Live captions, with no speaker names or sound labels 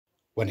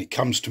When it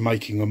comes to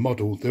making a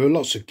model, there are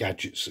lots of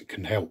gadgets that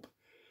can help.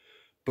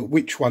 But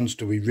which ones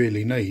do we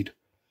really need?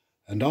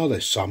 And are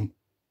there some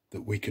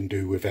that we can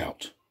do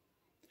without?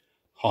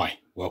 Hi,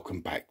 welcome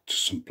back to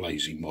St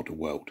Blazey Model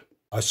World.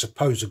 I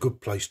suppose a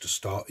good place to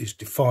start is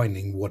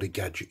defining what a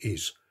gadget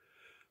is.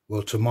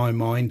 Well, to my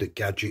mind, a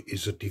gadget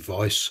is a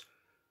device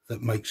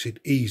that makes it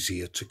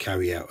easier to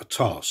carry out a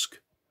task.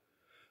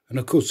 And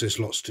of course, there's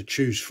lots to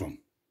choose from.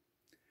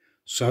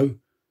 So,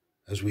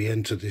 as we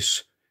enter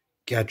this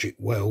gadget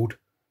world,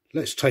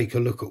 let's take a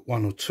look at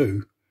one or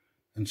two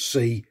and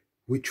see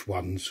which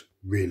ones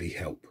really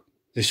help.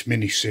 This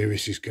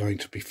mini-series is going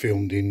to be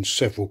filmed in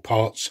several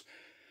parts,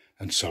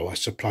 and so I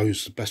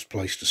suppose the best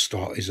place to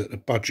start is at the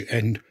budget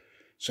end.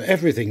 So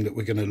everything that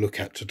we're going to look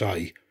at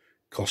today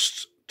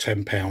costs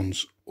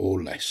 £10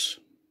 or less.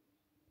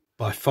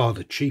 By far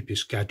the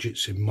cheapest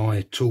gadgets in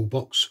my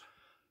toolbox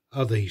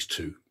are these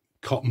two,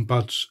 cotton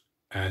buds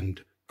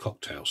and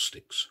cocktail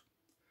sticks.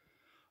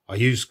 I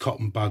use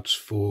cotton buds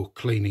for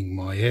cleaning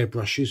my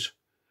airbrushes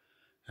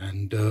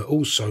and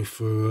also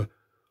for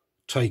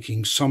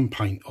taking some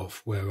paint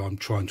off where I'm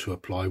trying to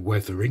apply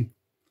weathering.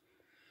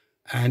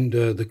 And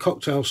the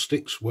cocktail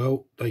sticks,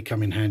 well, they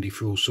come in handy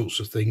for all sorts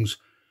of things,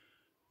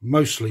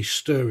 mostly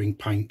stirring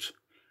paint.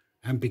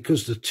 And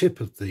because the tip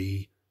of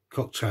the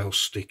cocktail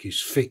stick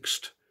is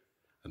fixed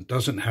and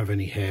doesn't have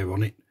any hair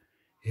on it,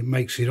 it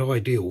makes it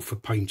ideal for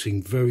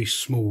painting very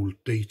small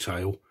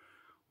detail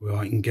where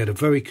I can get a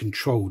very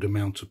controlled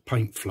amount of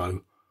paint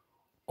flow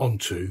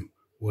onto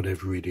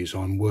whatever it is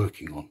I'm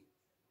working on.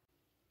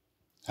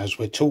 As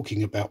we're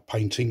talking about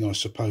painting, I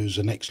suppose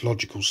the next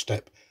logical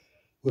step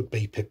would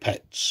be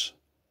pipettes.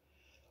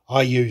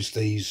 I use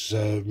these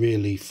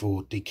really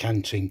for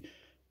decanting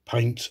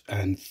paint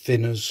and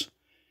thinners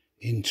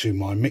into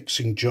my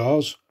mixing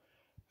jars,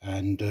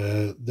 and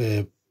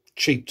they're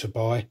cheap to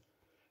buy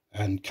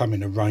and come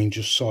in a range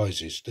of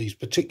sizes. These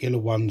particular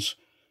ones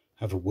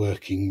have a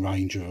working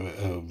range, or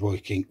a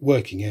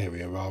working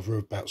area rather,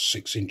 about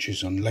 6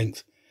 inches in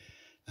length,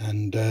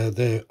 and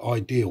they're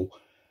ideal.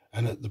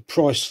 And at the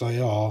price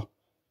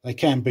they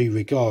can be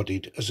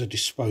regarded as a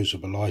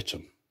disposable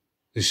item.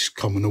 This is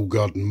common all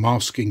garden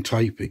masking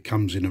tape. It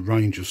comes in a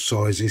range of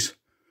sizes.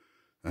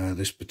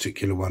 This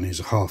particular one is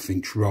a 1/2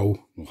 inch roll,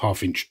 or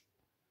 1/2 inch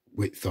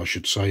width I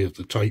should say, of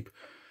the tape.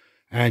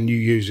 And you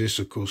use this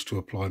of course to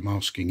apply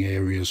masking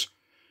areas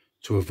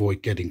to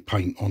avoid getting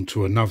paint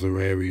onto another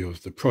area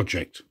of the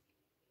project.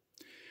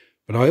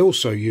 But I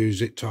also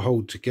use it to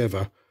hold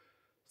together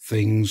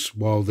things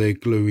while they're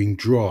gluing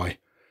dry.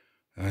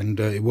 And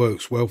it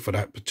works well for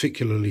that,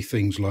 particularly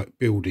things like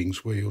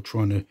buildings where you're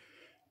trying to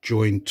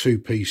join two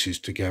pieces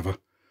together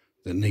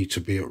that need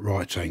to be at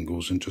right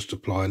angles, and just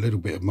apply a little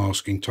bit of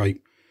masking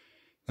tape.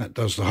 That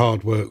does the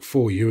hard work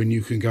for you, and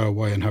you can go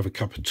away and have a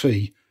cup of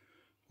tea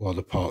while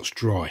the part's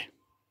dry.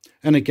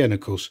 And again,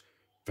 of course,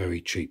 very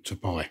cheap to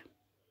buy.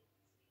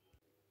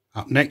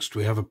 Up next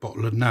we have a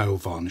bottle of nail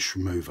varnish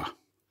remover,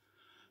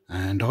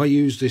 and I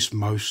use this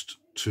most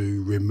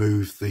to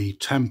remove the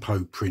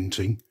tampo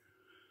printing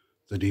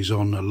that is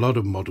on a lot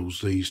of models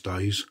these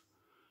days.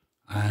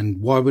 And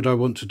why would I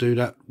want to do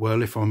that?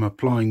 Well, if I'm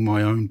applying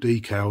my own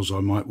decals,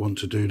 I might want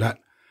to do that.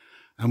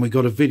 And we've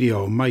got a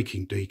video on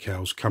making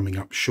decals coming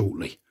up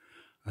shortly,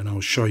 and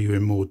I'll show you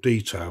in more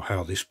detail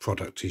how this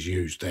product is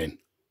used then.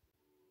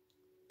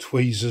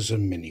 Tweezers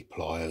and mini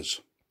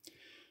pliers.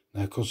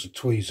 Now, of course, the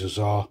tweezers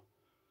are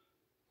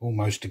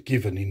almost a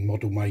given in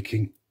model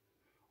making,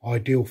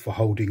 ideal for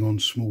holding on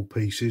small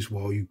pieces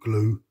while you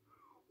glue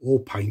or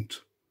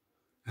paint.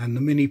 And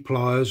the mini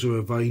pliers are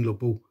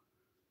available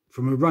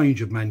from a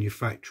range of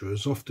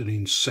manufacturers, often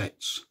in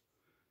sets.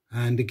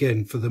 And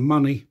again, for the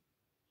money,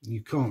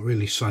 you can't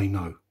really say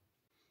no.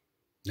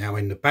 Now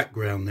in the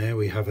background there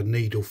we have a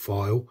needle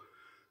file,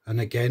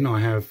 and again I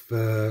have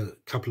a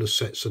couple of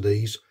sets of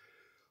these,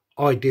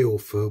 ideal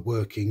for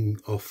working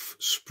off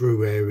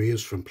sprue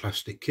areas from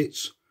plastic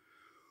kits,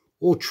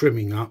 or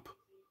trimming up,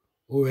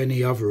 or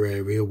any other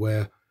area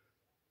where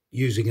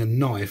using a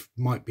knife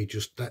might be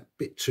just that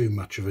bit too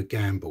much of a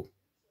gamble.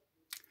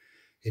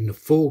 In the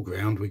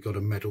foreground we've got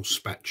a metal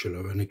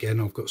spatula, and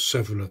again I've got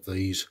several of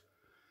these.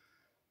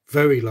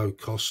 Very low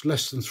cost,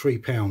 less than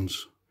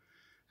 £3,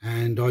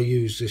 and I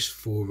use this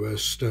for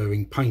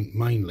stirring paint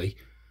mainly.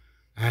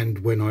 And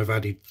when I've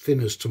added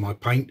thinners to my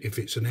paint, if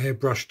it's an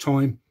airbrush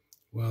time,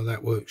 well,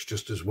 that works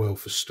just as well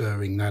for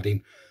stirring that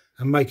in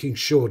and making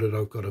sure that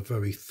I've got a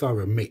very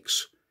thorough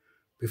mix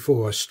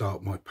before I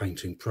start my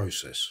painting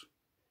process.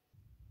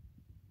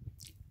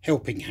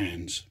 Helping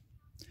hands,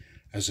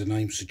 as the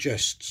name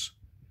suggests,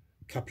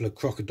 a couple of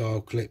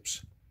crocodile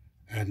clips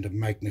and a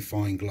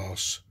magnifying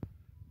glass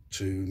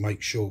to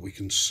make sure we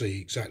can see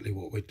exactly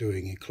what we're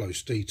doing in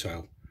close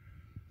detail.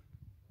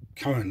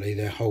 Currently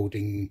they're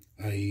holding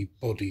a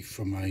body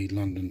from a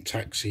London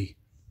taxi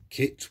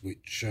kit,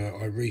 which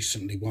I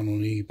recently won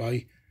on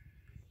eBay.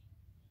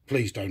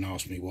 Please don't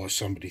ask me why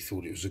somebody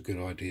thought it was a good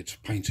idea to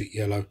paint it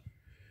yellow.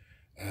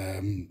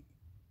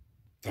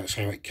 That's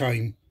how it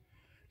came,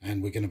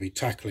 and we're going to be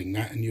tackling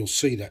that, and you'll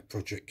see that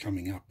project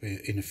coming up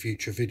in a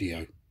future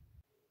video.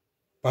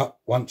 but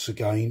once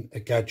again a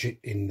gadget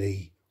in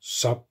the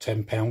sub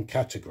 £10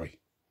 category.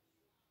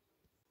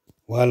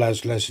 Well,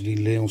 as Leslie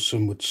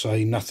Nielsen would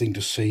say, nothing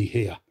to see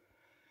here.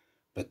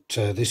 But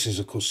this is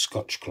of course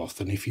Scotch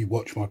cloth, and if you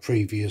watch my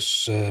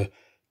previous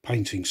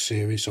painting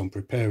series on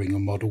preparing a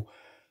model,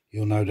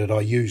 you'll know that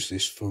I use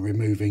this for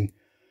removing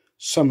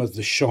some of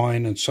the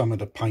shine and some of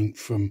the paint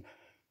from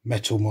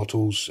metal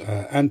models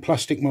and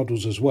plastic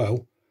models as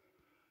well.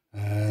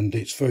 And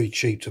it's very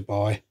cheap to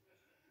buy,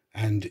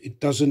 and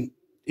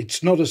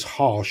it's not as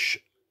harsh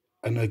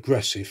and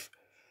aggressive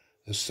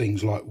as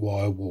things like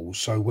wire wool.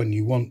 So when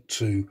you want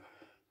to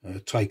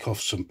take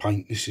off some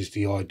paint, this is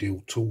the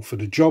ideal tool for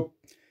the job.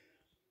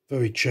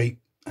 Very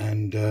cheap,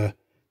 and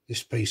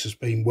this piece has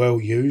been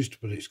well used,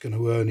 but it's going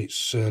to earn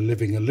its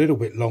living a little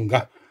bit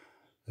longer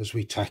as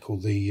we tackle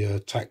the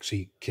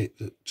taxi kit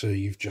that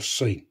you've just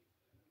seen.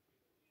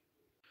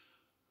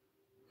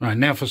 Right,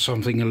 now for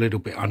something a little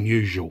bit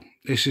unusual.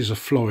 This is a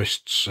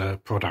florist's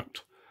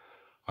product.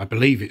 I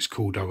believe it's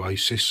called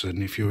Oasis,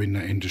 and if you're in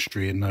that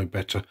industry and know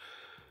better,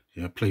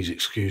 please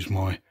excuse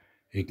my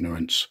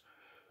ignorance.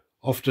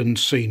 Often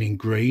seen in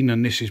green,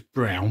 and this is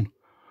brown.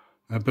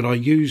 But I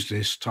use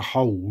this to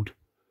hold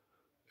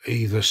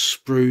either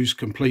sprues,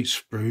 complete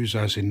sprues,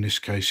 as in this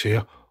case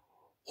here,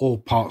 or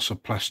parts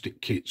of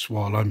plastic kits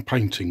while I'm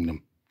painting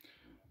them.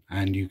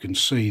 And you can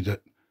see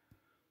that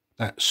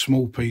that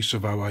small piece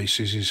of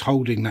Oasis is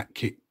holding that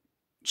kit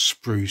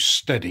sprue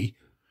steady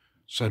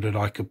so that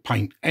I could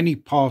paint any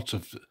part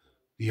of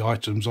the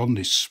items on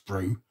this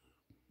sprue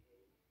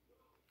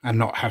and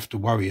not have to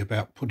worry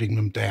about putting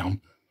them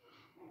down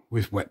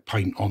with wet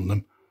paint on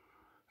them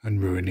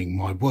and ruining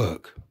my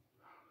work.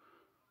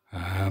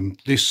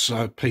 This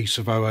piece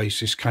of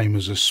Oasis came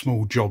as a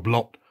small job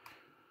lot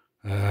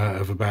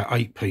of about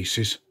 8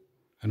 pieces,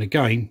 and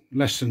again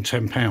less than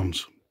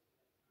 £10.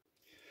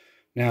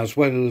 Now, as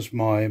well as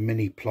my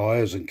mini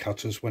pliers and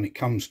cutters, when it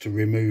comes to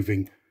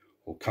removing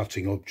or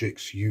cutting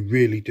objects, you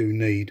really do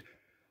need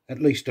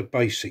at least a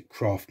basic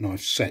craft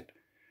knife set,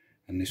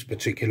 and this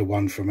particular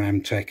one from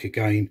Amtech,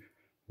 again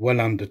well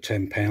under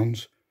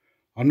 £10.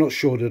 I'm not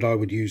sure that I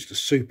would use the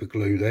super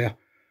glue there,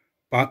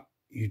 but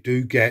you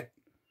do get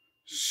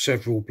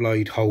several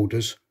blade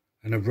holders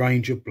and a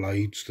range of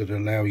blades that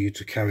allow you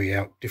to carry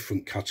out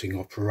different cutting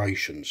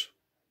operations.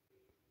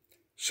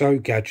 So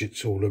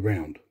gadgets all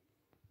around.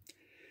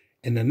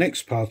 In the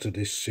next part of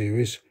this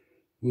series,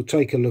 we'll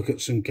take a look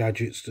at some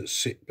gadgets that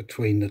sit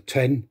between the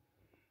 £10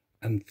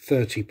 and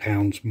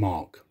 £30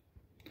 mark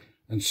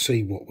and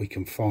see what we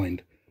can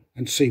find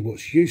and see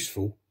what's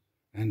useful,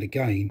 and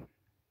again,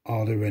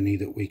 are there any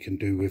that we can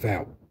do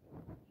without.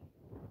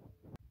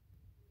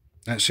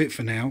 That's it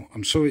for now.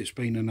 I'm sorry it's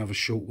been another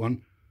short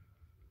one.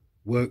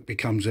 Work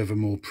becomes ever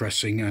more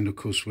pressing, and of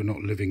course we're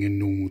not living in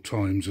normal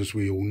times, as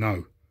we all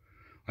know.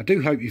 I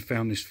do hope you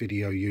found this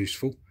video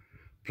useful.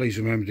 Please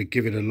remember to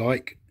give it a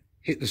like,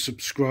 hit the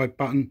subscribe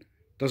button,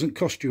 doesn't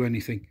cost you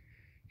anything.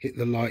 Hit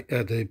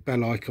the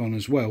bell icon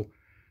as well,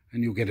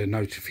 and you'll get a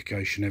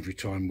notification every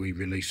time we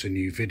release a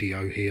new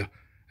video here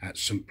at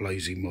St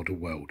Blazey Model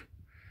World.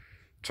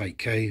 Take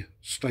care,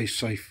 stay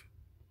safe,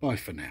 bye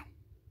for now.